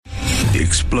The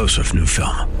explosive new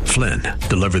film, Flynn,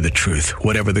 deliver the truth,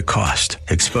 whatever the cost,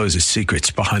 exposes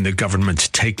secrets behind the government's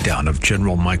takedown of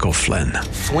General Michael Flynn.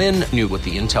 Flynn knew what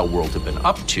the intel world had been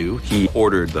up to. He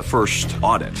ordered the first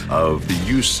audit of the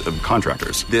use of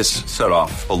contractors. This set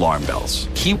off alarm bells.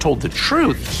 He told the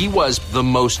truth. He was the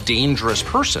most dangerous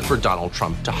person for Donald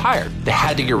Trump to hire. They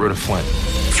had to get rid of Flynn.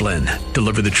 Flynn,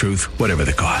 deliver the truth, whatever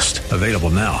the cost. Available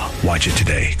now. Watch it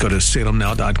today. Go to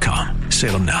salemnow.com.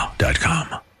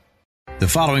 salemnow.com. The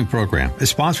following program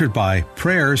is sponsored by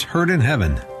Prayers Heard in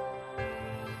Heaven.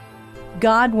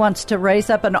 God wants to raise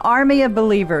up an army of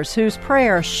believers whose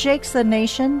prayer shakes the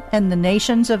nation and the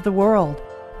nations of the world.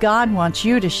 God wants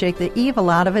you to shake the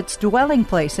evil out of its dwelling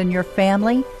place in your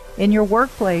family, in your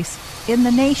workplace, in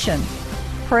the nation.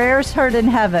 Prayers Heard in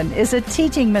Heaven is a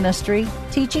teaching ministry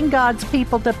teaching God's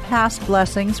people to pass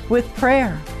blessings with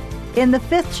prayer. In the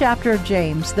 5th chapter of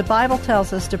James, the Bible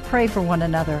tells us to pray for one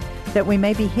another that we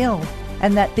may be healed,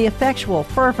 and that the effectual,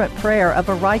 fervent prayer of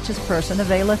a righteous person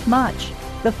availeth much.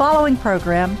 The following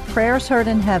program, Prayers Heard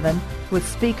in Heaven, with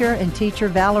speaker and teacher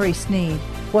Valerie Sneed,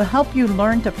 will help you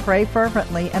learn to pray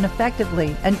fervently and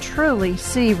effectively and truly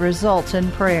see results in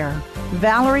prayer.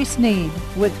 Valerie Sneed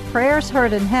with Prayers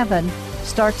Heard in Heaven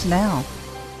starts now.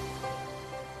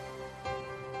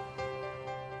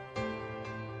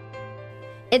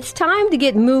 It's time to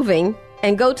get moving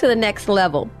and go to the next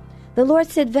level. The Lord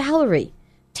said, Valerie,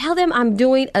 tell them I'm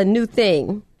doing a new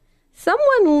thing.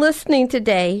 Someone listening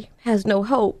today has no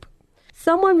hope.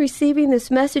 Someone receiving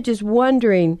this message is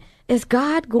wondering, is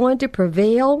God going to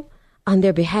prevail on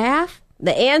their behalf?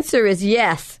 The answer is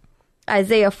yes.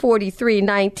 Isaiah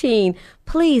 43:19.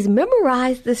 Please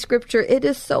memorize this scripture. It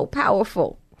is so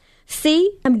powerful.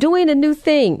 See, I'm doing a new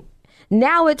thing.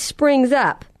 Now it springs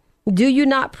up. Do you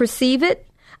not perceive it?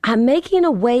 I'm making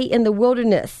a way in the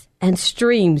wilderness and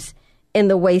streams in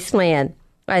the wasteland.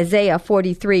 Isaiah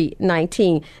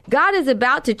 43:19. God is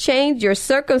about to change your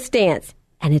circumstance,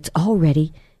 and it's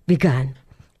already begun.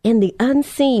 In the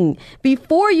unseen,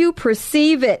 before you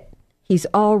perceive it, He's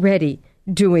already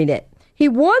doing it. He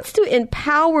wants to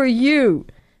empower you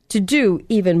to do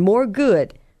even more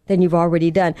good than you've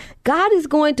already done. God is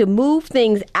going to move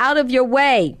things out of your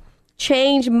way,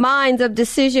 change minds of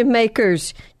decision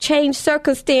makers, change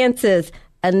circumstances,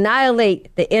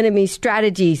 annihilate the enemy's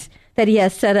strategies that he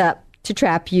has set up to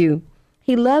trap you.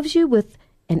 He loves you with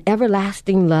an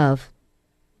everlasting love.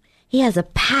 He has a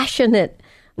passionate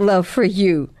love for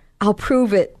you. I'll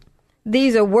prove it.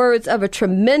 These are words of a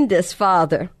tremendous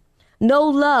Father. No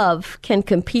love can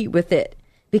compete with it,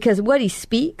 because what He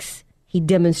speaks, He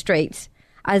demonstrates.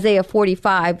 Isaiah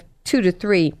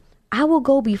 45:2-3. I will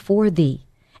go before thee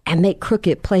and make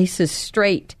crooked places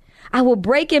straight. I will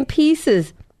break in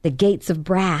pieces the gates of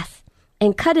brass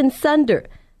and cut in sunder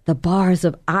the bars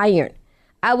of iron.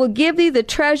 I will give thee the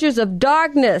treasures of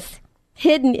darkness,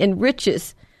 hidden in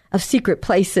riches of secret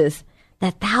places,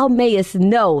 that thou mayest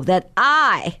know that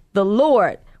I, the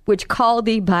Lord, which called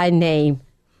thee by name.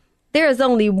 There is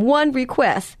only one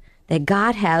request that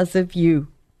God has of you.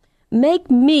 Make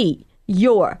me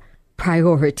your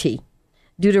priority.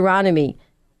 Deuteronomy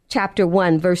chapter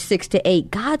 1, verse 6-8.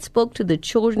 God spoke to the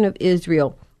children of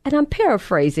Israel, and I'm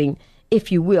paraphrasing,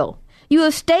 if you will. You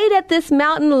have stayed at this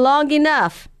mountain long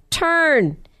enough.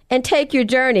 Turn and take your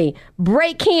journey.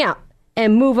 Break camp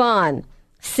and move on.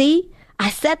 See, I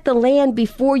set the land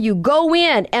before you. Go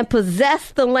in and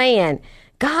possess the land.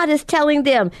 God is telling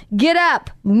them, get up,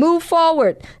 move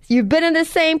forward. You've been in the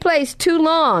same place too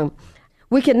long.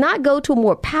 We cannot go to a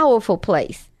more powerful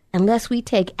place unless we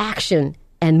take action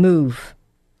and move.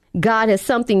 God has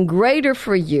something greater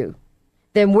for you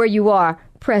than where you are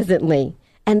presently.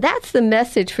 And that's the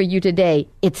message for you today.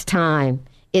 It's time.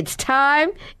 It's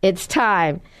time. It's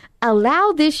time.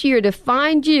 Allow this year to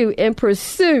find you in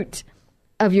pursuit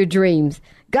of your dreams.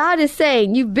 God is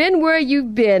saying you've been where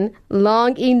you've been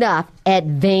long enough.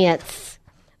 Advance.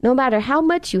 No matter how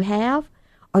much you have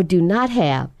or do not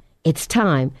have, it's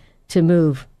time to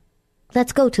move.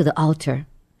 Let's go to the altar.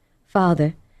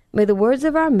 Father, may the words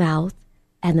of our mouth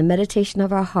and the meditation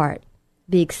of our heart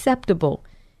be acceptable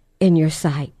in your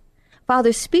sight.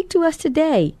 Father, speak to us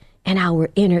today in our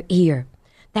inner ear,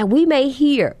 that we may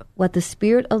hear what the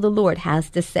Spirit of the Lord has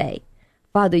to say.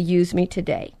 Father, use me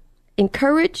today.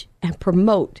 Encourage and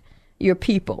promote your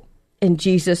people. In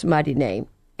Jesus' mighty name,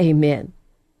 amen.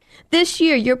 This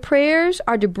year, your prayers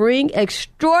are to bring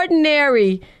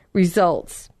extraordinary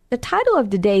results. The title of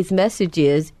today's message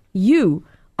is, You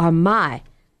Are My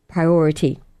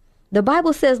Priority. The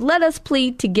Bible says, let us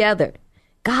plead together.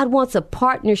 God wants a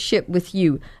partnership with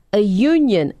you, a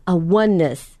union, a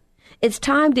oneness. It's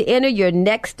time to enter your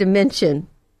next dimension.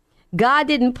 God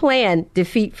didn't plan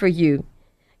defeat for you.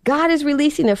 God is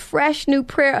releasing a fresh new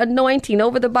prayer anointing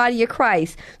over the body of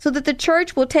Christ so that the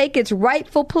church will take its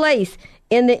rightful place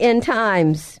in the end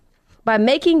times. By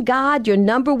making God your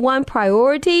number one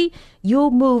priority, you'll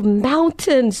move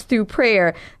mountains through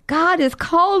prayer. God is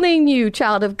calling you,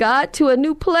 child of God, to a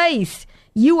new place.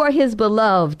 You are his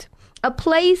beloved. A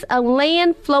place, a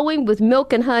land flowing with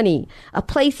milk and honey. A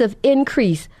place of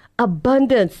increase,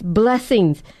 abundance,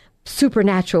 blessings,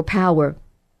 supernatural power.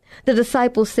 The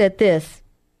disciples said this,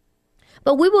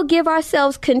 but we will give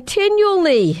ourselves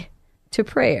continually to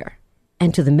prayer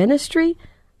and to the ministry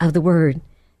of the word.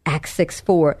 Acts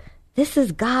 6:4. This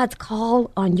is God's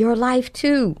call on your life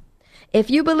too.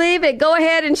 If you believe it, go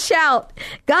ahead and shout.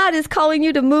 God is calling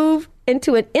you to move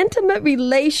into an intimate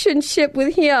relationship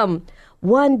with him,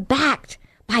 one backed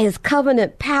by his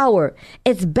covenant power.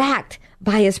 It's backed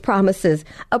by his promises.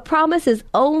 A promise is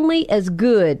only as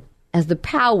good as the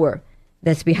power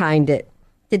that's behind it.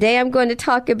 Today I'm going to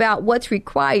talk about what's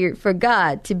required for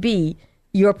God to be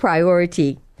your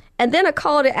priority, and then a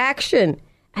call to action,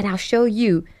 and I'll show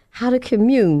you how to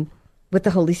commune with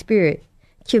the Holy Spirit.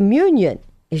 Communion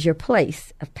is your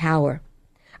place of power.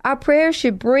 Our prayers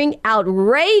should bring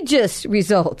outrageous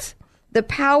results. The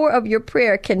power of your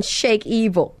prayer can shake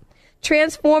evil,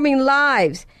 transforming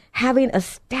lives, having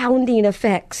astounding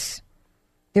effects.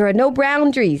 There are no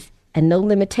boundaries and no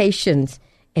limitations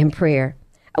in prayer.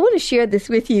 I want to share this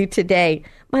with you today.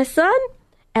 My son,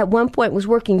 at one point, was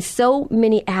working so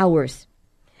many hours,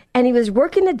 and he was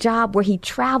working a job where he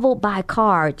traveled by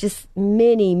car just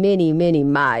many, many, many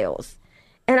miles.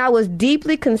 And I was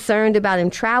deeply concerned about him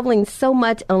traveling so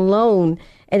much alone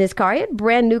in his car. He had a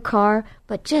brand new car,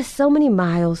 but just so many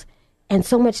miles and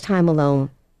so much time alone.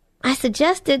 I said,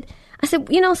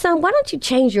 son, why don't you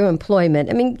change your employment?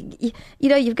 I mean,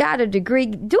 you've got a degree.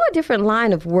 Do a different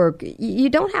line of work. You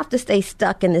don't have to stay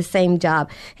stuck in the same job.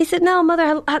 He said, no,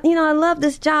 Mother, I love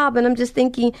this job. And I'm just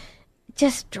thinking,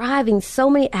 just driving so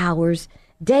many hours,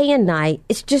 day and night,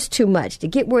 it's just too much to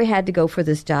get where he had to go for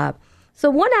this job. So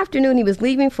one afternoon, he was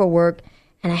leaving for work,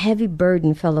 and a heavy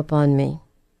burden fell upon me.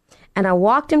 And I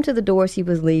walked him to the door as he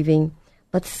was leaving.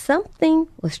 But something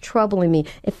was troubling me.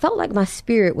 It felt like my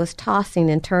spirit was tossing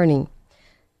and turning.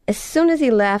 As soon as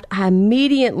he left, I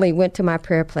immediately went to my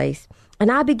prayer place, and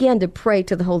I began to pray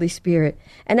to the Holy Spirit.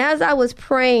 And as I was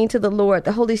praying to the Lord,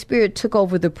 the Holy Spirit took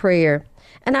over the prayer.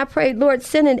 And I prayed, Lord,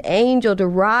 send an angel to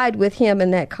ride with him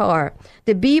in that car,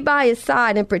 to be by his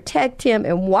side and protect him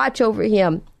and watch over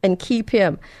him and keep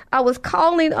him. I was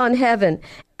calling on heaven.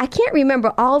 I can't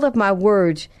remember all of my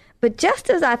words, but just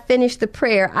as I finished the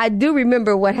prayer, I do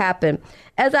remember what happened.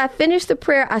 As I finished the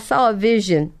prayer, I saw a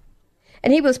vision.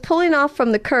 And he was pulling off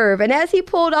from the curve. And as he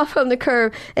pulled off from the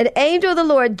curve, an angel of the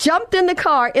Lord jumped in the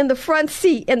car in the front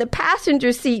seat, in the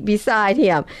passenger seat beside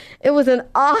him. It was an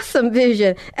awesome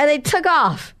vision. And they took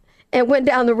off and went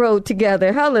down the road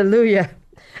together. Hallelujah.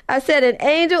 I said an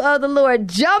angel of the Lord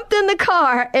jumped in the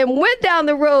car and went down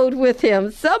the road with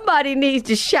him. Somebody needs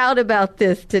to shout about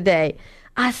this today.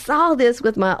 I saw this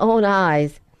with my own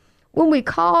eyes. When we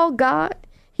call God,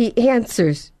 he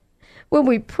answers. When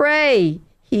we pray,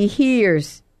 he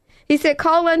hears. He said,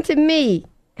 call unto me,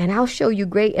 and I'll show you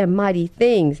great and mighty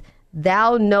things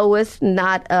thou knowest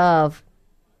not of.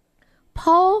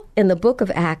 Paul, in the book of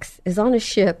Acts, is on a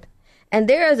ship, and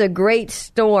there is a great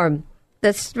storm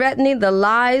that's threatening the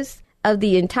lives of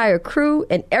the entire crew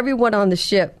and everyone on the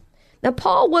ship. Now,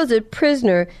 Paul was a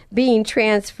prisoner being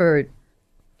transferred.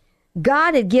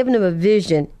 God had given him a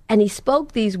vision, and he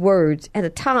spoke these words at a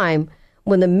time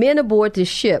when the men aboard the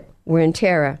ship were in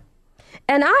terror.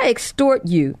 And I exhort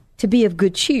you to be of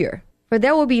good cheer, for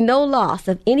there will be no loss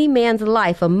of any man's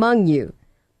life among you,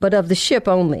 but of the ship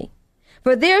only.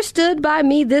 For there stood by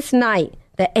me this night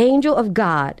the angel of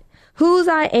God, whose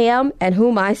I am and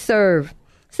whom I serve,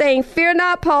 saying, fear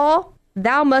not, Paul,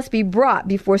 thou must be brought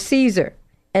before Caesar.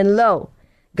 And lo,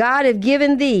 God hath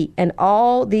given thee and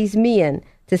all these men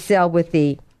to sail with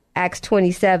thee. Acts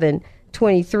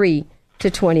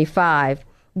 27:23-25.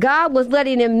 God was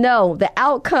letting him know the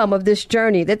outcome of this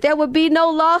journey, that there would be no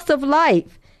loss of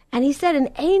life. And he said, an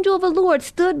angel of the Lord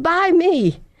stood by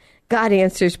me. God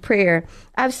answers prayer.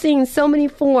 I've seen so many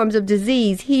forms of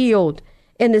disease healed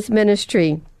in this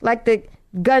ministry, like the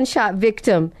gunshot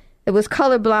victim that was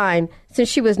colorblind since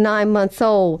she was 9 months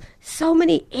old. So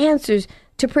many answers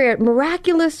to prayer,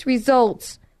 miraculous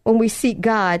results when we seek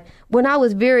God. When I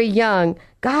was very young,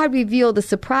 God revealed the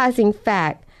surprising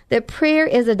fact that prayer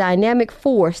is a dynamic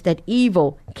force that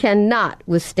evil cannot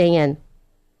withstand.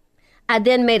 I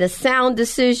then made a sound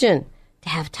decision to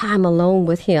have time alone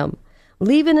with him,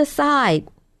 leaving aside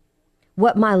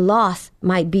what my loss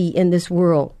might be in this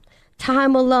world.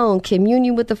 Time alone,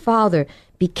 communion with the Father,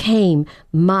 became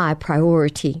my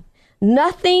priority.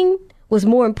 Nothing was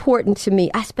more important to me.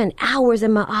 I spent hours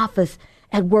in my office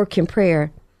at work in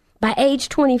prayer. By age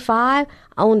 25,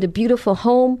 I owned a beautiful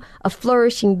home, a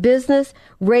flourishing business,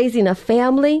 raising a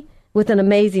family with an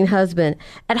amazing husband.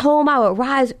 At home, I would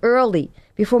rise early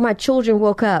before my children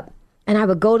woke up, and I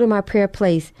would go to my prayer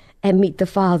place and meet the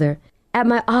Father. At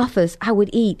my office, I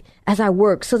would eat as I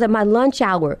worked so that my lunch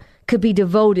hour could be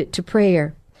devoted to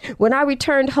prayer. When I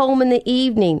returned home in the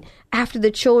evening after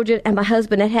the children and my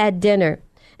husband had had dinner,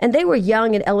 and they were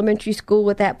young in elementary school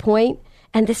at that point,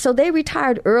 and so they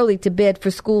retired early to bed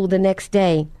for school the next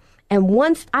day. And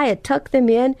once I had tucked them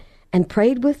in and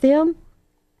prayed with them,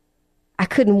 I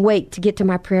couldn't wait to get to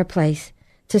my prayer place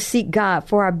to seek God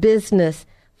for our business,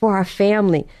 for our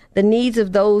family, the needs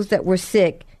of those that were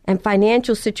sick, and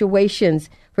financial situations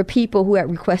for people who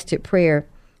had requested prayer.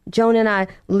 Joan and I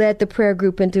led the prayer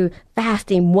group into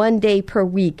fasting 1 day per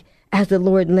week as the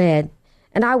Lord led.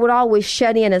 And I would always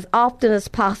shut in as often as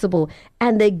possible.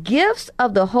 And the gifts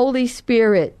of the Holy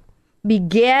Spirit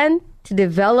began to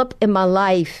develop in my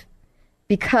life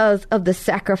because of the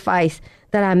sacrifice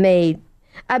that I made.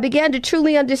 I began to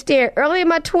truly understand early in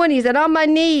my 20s and on my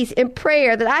knees in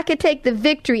prayer that I could take the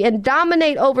victory and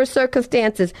dominate over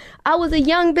circumstances. I was a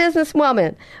young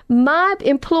businesswoman. My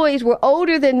employees were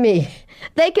older than me.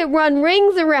 They could run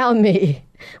rings around me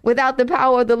without the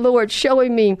power of the Lord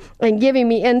showing me and giving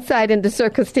me insight into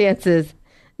circumstances.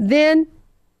 Then,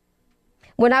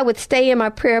 when I would stay in my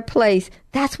prayer place,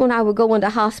 that's when I would go into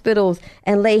hospitals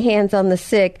and lay hands on the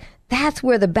sick. That's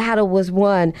where the battle was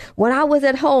won. When I was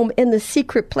at home in the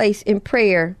secret place in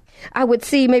prayer, I would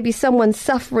see maybe someone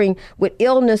suffering with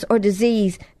illness or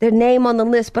disease, their name on the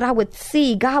list, but I would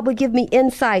see God would give me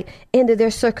insight into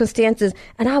their circumstances,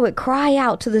 and I would cry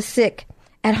out to the sick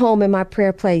at home in my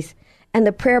prayer place. And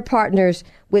the prayer partners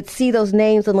would see those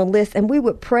names on the list, and we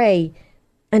would pray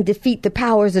and defeat the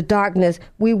powers of darkness.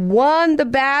 We won the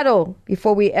battle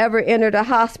before we ever entered a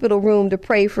hospital room to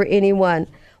pray for anyone.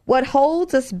 What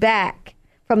holds us back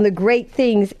from the great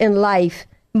things in life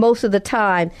most of the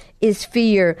time is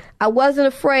fear. I wasn't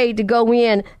afraid to go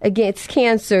in against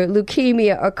cancer,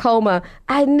 leukemia, or coma.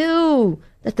 I knew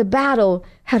that the battle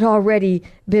had already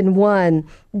been won.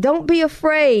 Don't be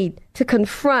afraid to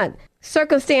confront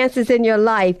circumstances in your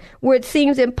life where it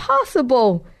seems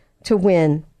impossible to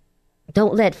win.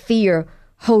 Don't let fear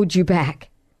hold you back.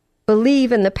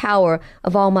 Believe in the power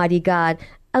of Almighty God.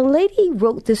 A lady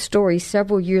wrote this story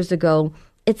several years ago.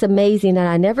 It's amazing, and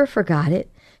I never forgot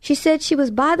it. She said she was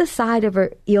by the side of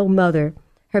her ill mother,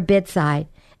 her bedside,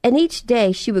 and each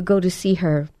day she would go to see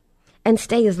her and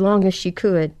stay as long as she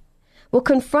could. Well,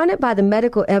 confronted by the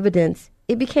medical evidence,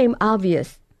 it became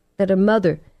obvious that her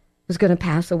mother was going to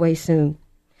pass away soon.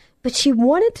 But she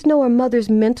wanted to know her mother's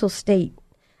mental state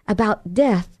about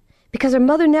death because her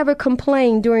mother never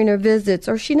complained during her visits,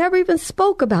 or she never even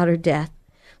spoke about her death.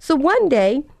 So one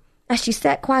day, as she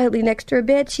sat quietly next to her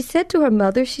bed, she said to her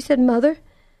mother, she said, "Mother,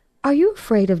 are you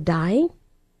afraid of dying?"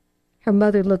 Her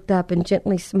mother looked up and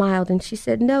gently smiled, and she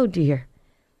said, "No, dear,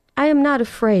 I am not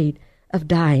afraid of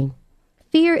dying.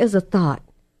 Fear is a thought,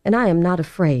 and I am not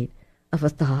afraid of a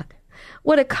thought."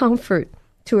 What a comfort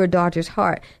to her daughter's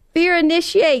heart. Fear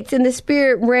initiates in the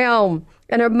spirit realm,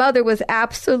 and her mother was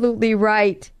absolutely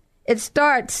right. It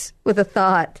starts with a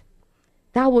thought.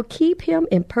 Thou wilt keep him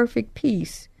in perfect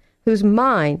peace, whose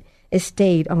mind is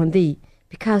stayed on thee,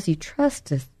 because he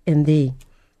trusteth in thee.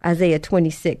 Isaiah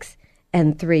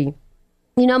 26:3.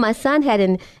 You know, my son had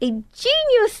a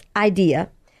genius idea.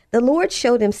 The Lord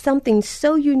showed him something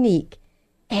so unique.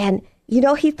 And,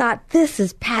 he thought, this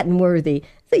is patent worthy.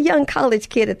 He's a young college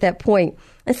kid at that point.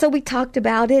 And so we talked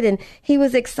about it, and he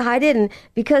was excited. And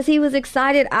because he was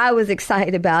excited, I was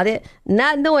excited about it,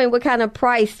 not knowing what kind of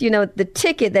price, the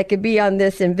ticket that could be on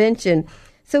this invention.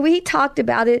 So we talked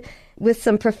about it with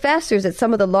some professors at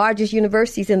some of the largest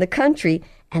universities in the country,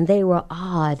 and they were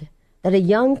awed that a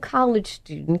young college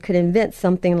student could invent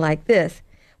something like this.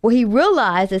 Well, he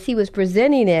realized as he was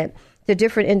presenting it to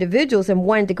different individuals and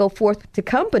wanted to go forth to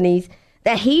companies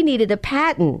that he needed a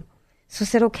patent. So I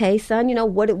said, okay, son,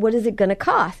 what is it going to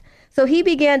cost? So he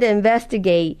began to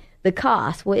investigate the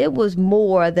cost. Well, it was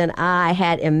more than I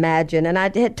had imagined. And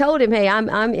I had told him, hey,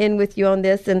 I'm in with you on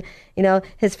this, and,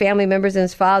 his family members and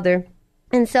his father.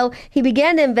 And so he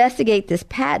began to investigate this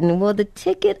patent. Well, the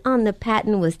ticket on the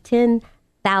patent was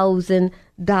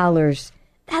 $10,000.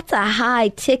 That's a high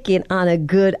ticket on a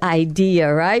good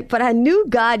idea, right? But I knew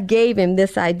God gave him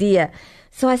this idea.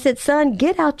 So I said, son,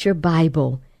 get out your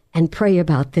Bible and pray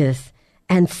about this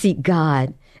and seek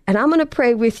God. And I'm going to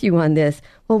pray with you on this.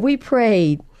 When we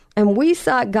prayed and we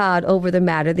sought God over the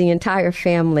matter, the entire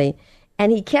family,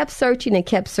 and he kept searching and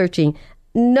kept searching.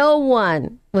 No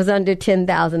one was under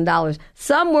 $10,000.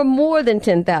 Some were more than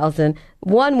 $10,000.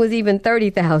 One was even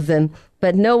 $30,000,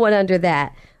 but no one under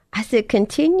that. I said,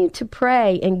 continue to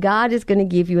pray, and God is going to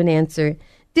give you an answer.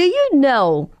 Do you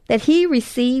know that he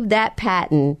received that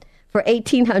patent for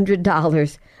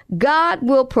 $1,800? God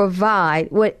will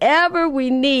provide whatever we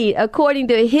need according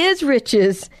to his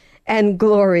riches and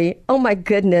glory. Oh, my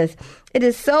goodness. It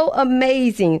is so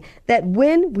amazing that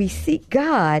when we seek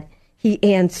God, he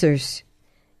answers.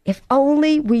 If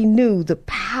only we knew the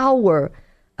power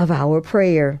of our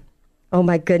prayer. Oh,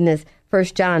 my goodness. 1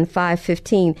 John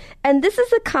 5:15. And this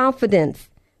is a confidence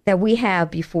that we have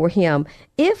before him.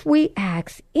 If we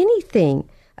ask anything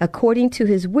according to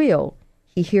his will,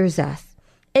 he hears us.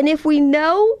 And if we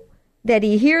know that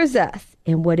he hears us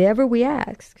in whatever we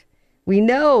ask, we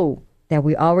know that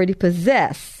we already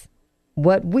possess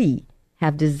what we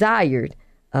have desired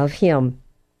of him.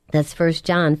 That's 1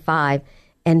 John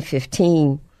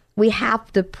 5:15. We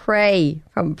have to pray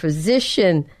from a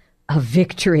position of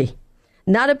victory,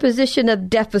 not a position of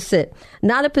deficit,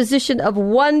 not a position of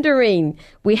wondering.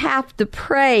 We have to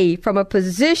pray from a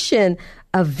position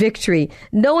of victory,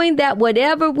 knowing that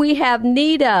whatever we have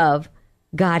need of,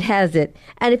 God has it.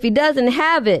 And if he doesn't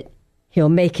have it, he'll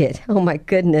make it. Oh, my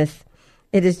goodness.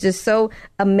 It is just so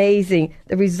amazing,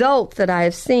 the results that I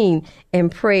have seen in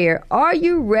prayer. Are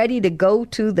you ready to go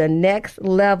to the next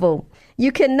level?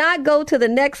 You cannot go to the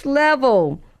next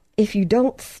level if you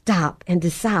don't stop and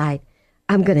decide,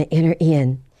 I'm going to enter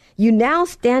in. You now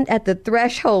stand at the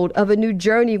threshold of a new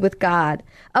journey with God,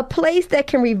 a place that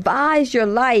can revise your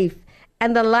life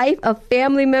and the life of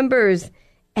family members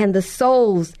and the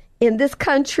souls in this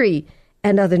country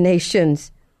and other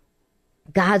nations.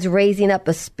 God's raising up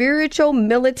a spiritual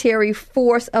military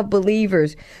force of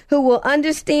believers who will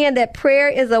understand that prayer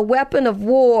is a weapon of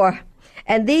war.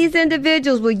 And these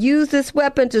individuals will use this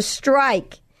weapon to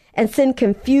strike and send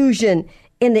confusion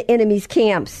in the enemy's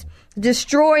camps,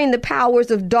 destroying the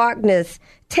powers of darkness,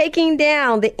 taking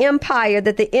down the empire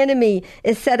that the enemy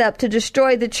is set up to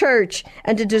destroy the church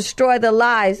and to destroy the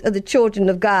lives of the children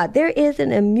of God. There is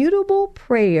an immutable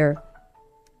prayer.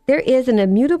 There is an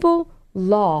immutable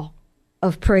law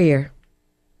of prayer,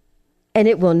 and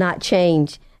it will not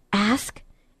change. Ask,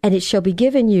 and it shall be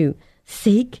given you.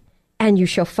 Seek, and you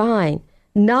shall find.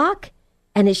 Knock,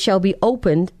 and it shall be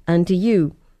opened unto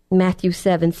you. Matthew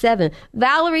 7:7.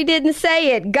 Valerie didn't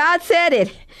say it. God said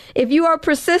it. If you are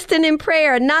persistent in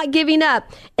prayer, not giving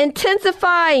up,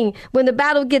 intensifying when the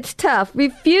battle gets tough,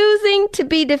 refusing to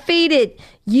be defeated,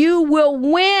 you will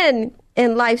win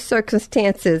in life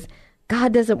circumstances.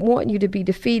 God doesn't want you to be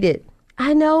defeated.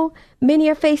 I know many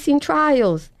are facing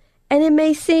trials, and it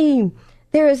may seem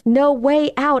there is no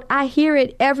way out. I hear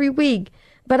it every week,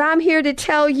 but I'm here to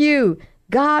tell you,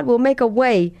 God will make a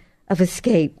way of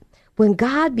escape. When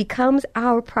God becomes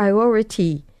our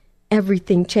priority,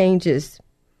 everything changes.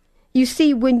 You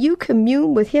see, when you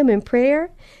commune with him in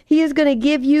prayer, he is going to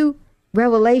give you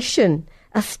revelation,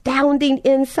 astounding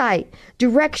insight,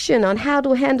 direction on how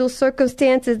to handle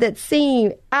circumstances that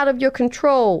seem out of your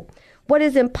control. What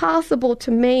is impossible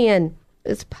to man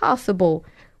is possible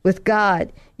with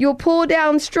God. You'll pull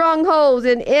down strongholds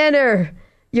and enter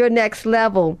your next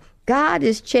level. God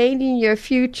is changing your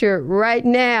future right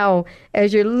now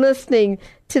as you're listening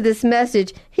to this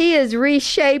message. He is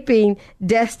reshaping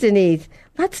destinies.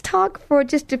 Let's talk for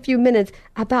just a few minutes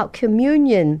about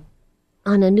communion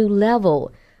on a new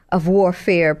level of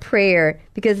warfare, prayer,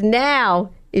 because now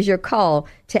is your call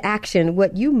to action,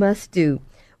 what you must do.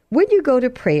 When you go to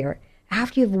prayer,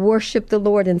 after you've worshiped the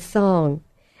Lord in song,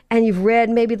 and you've read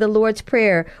maybe the Lord's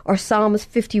Prayer or Psalms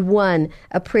 51,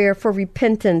 a prayer for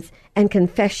repentance and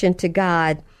confession to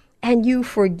God, and you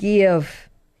forgive.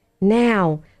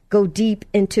 Now go deep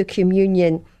into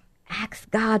communion.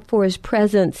 Ask God for his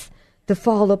presence to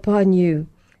fall upon you.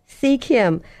 Seek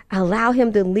him. Allow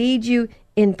him to lead you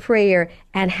in prayer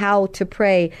and how to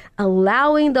pray,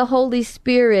 allowing the Holy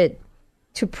Spirit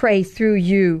to pray through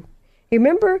you.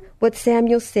 Remember what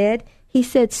Samuel said? He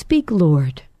said, "Speak,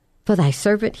 Lord, for thy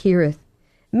servant heareth."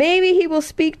 Maybe he will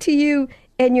speak to you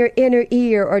in your inner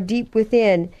ear or deep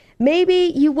within.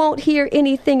 Maybe you won't hear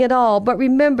anything at all, but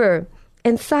remember,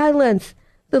 in silence,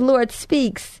 the Lord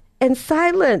speaks. In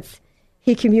silence,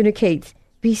 he communicates.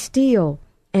 Be still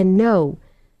and know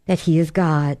that he is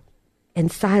God. In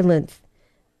silence.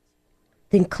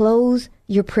 Then close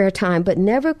your prayer time, but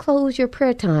never close your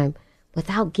prayer time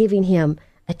without giving him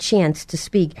a chance to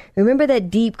speak. Remember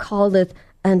that deep calleth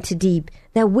unto deep,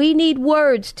 that we need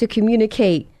words to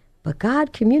communicate But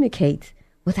God communicates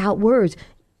without words.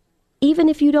 Even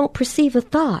if you don't perceive a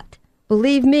thought,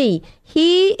 believe me,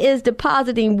 He is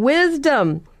depositing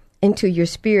wisdom into your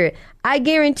spirit. I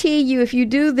guarantee you, if you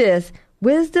do this,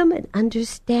 wisdom and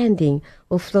understanding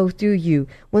will flow through you.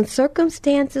 When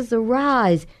circumstances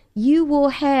arise, you will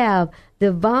have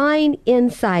divine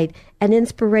insight and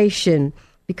inspiration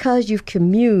because you've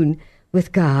communed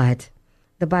with God.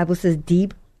 The Bible says,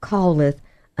 deep calleth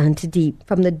unto deep.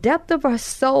 From the depth of our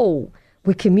soul,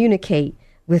 we communicate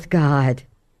with God.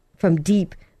 From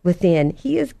deep within,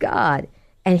 He is God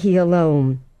and He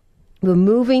alone. We're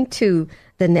moving to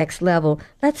the next level.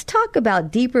 Let's talk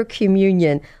about deeper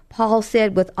communion. Paul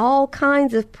said, with all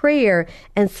kinds of prayer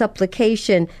and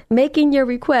supplication, making your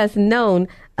requests known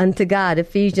unto God.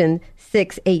 Ephesians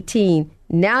 6:18.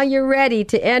 Now you're ready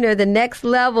to enter the next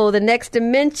level, the next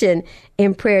dimension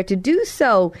in prayer. To do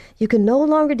so, you can no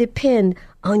longer depend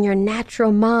on your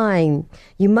natural mind.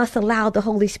 You must allow the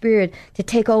Holy Spirit to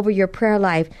take over your prayer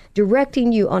life,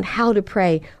 directing you on how to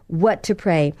pray, what to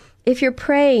pray. If you're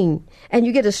praying and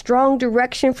you get a strong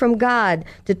direction from God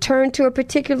to turn to a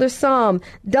particular psalm,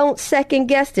 don't second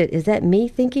guess it. Is that me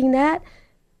thinking that?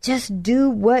 Just do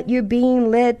what you're being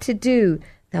led to do.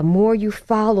 The more you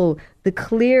follow, the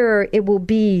clearer it will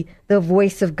be the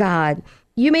voice of God.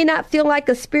 You may not feel like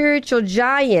a spiritual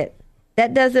giant.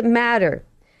 That doesn't matter.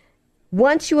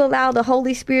 Once you allow the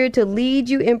Holy Spirit to lead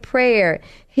you in prayer,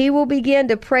 He will begin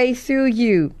to pray through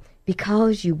you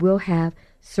because you will have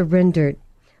surrendered.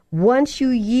 Once you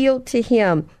yield to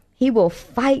Him, He will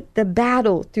fight the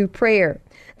battle through prayer.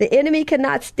 The enemy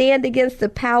cannot stand against the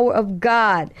power of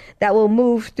God that will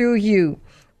move through you.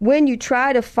 When you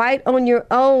try to fight on your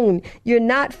own, you're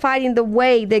not fighting the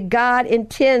way that God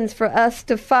intends for us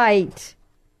to fight.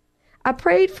 I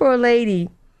prayed for a lady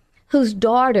whose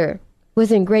daughter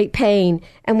was in great pain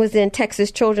and was in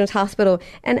Texas Children's Hospital.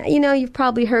 And, you've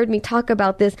probably heard me talk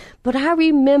about this, but I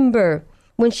remember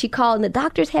when she called and the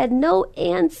doctors had no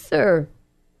answer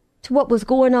to what was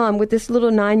going on with this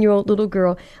little 9-year-old little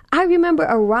girl. I remember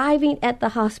arriving at the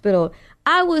hospital.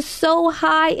 I was so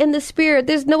high in the spirit.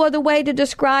 There's no other way to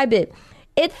describe it.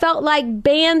 It felt like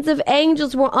bands of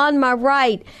angels were on my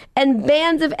right and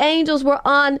bands of angels were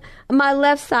on my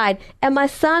left side. And my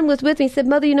son was with me. He said,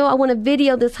 Mother, I want to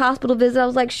video this hospital visit. I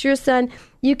was like, sure, son,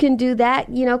 you can do that.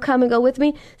 Come and go with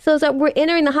me. So as we're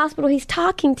entering the hospital, he's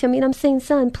talking to me and I'm saying,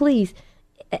 son, please,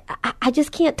 I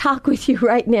just can't talk with you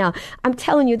right now. I'm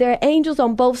telling you, there are angels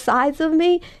on both sides of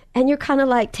me, and you're kind of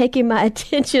like taking my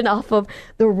attention off of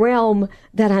the realm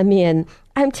that I'm in.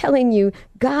 I'm telling you,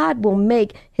 God will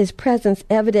make His presence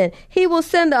evident. He will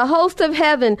send a host of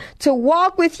heaven to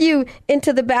walk with you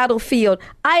into the battlefield.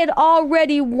 I had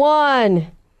already won.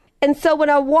 And so when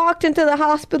I walked into the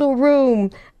hospital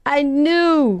room, I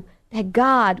knew that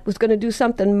God was going to do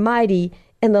something mighty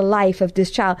in the life of this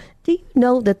child. Do you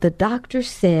know that the doctor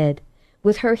said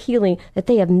with her healing that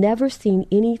they have never seen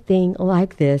anything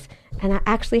like this? And I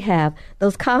actually have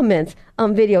those comments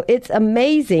on video. It's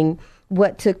amazing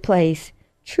what took place.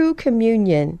 True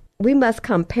communion, we must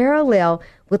come parallel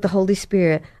with the Holy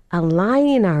Spirit,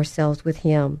 aligning ourselves with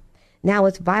Him. Now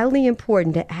it's vitally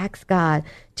important to ask God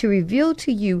to reveal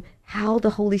to you how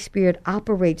the Holy Spirit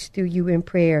operates through you in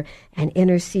prayer and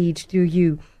intercedes through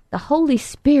you. The Holy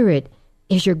Spirit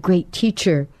is your great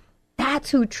teacher. That's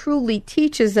who truly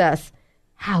teaches us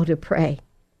how to pray.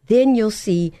 Then you'll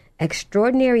see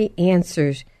extraordinary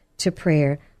answers to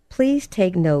prayer. Please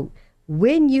take note.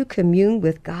 When you commune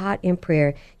with God in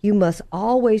prayer, you must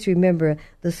always remember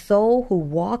the soul who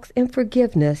walks in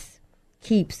forgiveness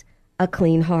keeps a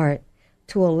clean heart.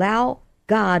 To allow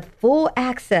God full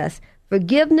access,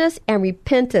 forgiveness and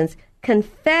repentance,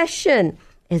 confession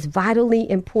is vitally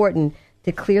important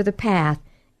to clear the path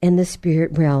in the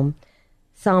spirit realm.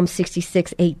 Psalm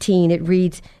 66:18, it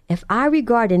reads, If I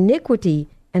regard iniquity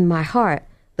in my heart,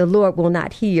 the Lord will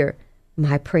not hear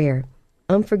my prayer.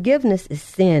 Unforgiveness is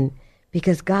sin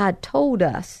because God told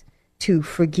us to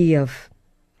forgive.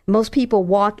 Most people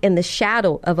walk in the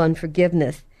shadow of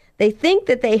unforgiveness. They think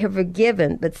that they have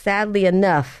forgiven, but sadly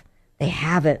enough, they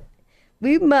haven't.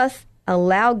 We must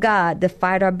allow God to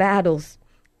fight our battles.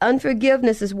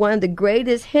 Unforgiveness is one of the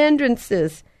greatest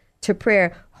hindrances to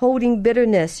prayer. Holding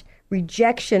bitterness,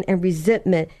 rejection, and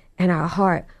resentment in our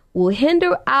heart will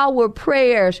hinder our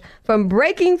prayers from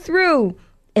breaking through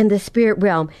in the spirit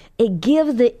realm. It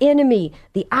gives the enemy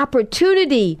the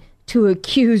opportunity to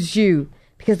accuse you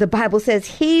because the Bible says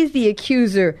He's the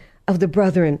accuser of the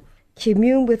brethren.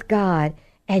 Commune with God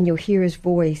and you'll hear His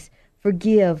voice.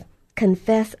 Forgive,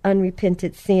 confess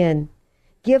unrepented sin.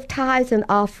 Give tithes and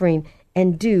offering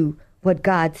and do what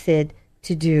God said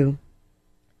to do.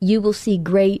 You will see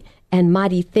great and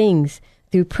mighty things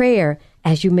through prayer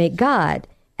as you make God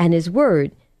and His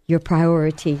Word your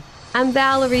priority. I'm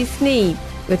Valerie Sneed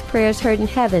with Prayers Heard in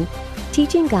Heaven,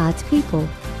 teaching God's people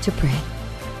to pray.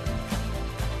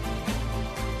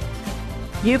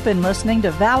 You've been listening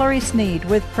to Valerie Sneed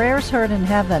with Prayers Heard in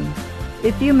Heaven.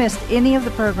 If you missed any of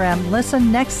the program,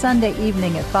 listen next Sunday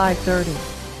evening at 5:30.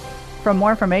 For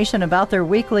more information about their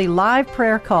weekly live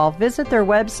prayer call, visit their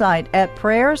website at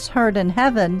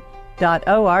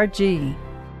prayersheardinheaven.org.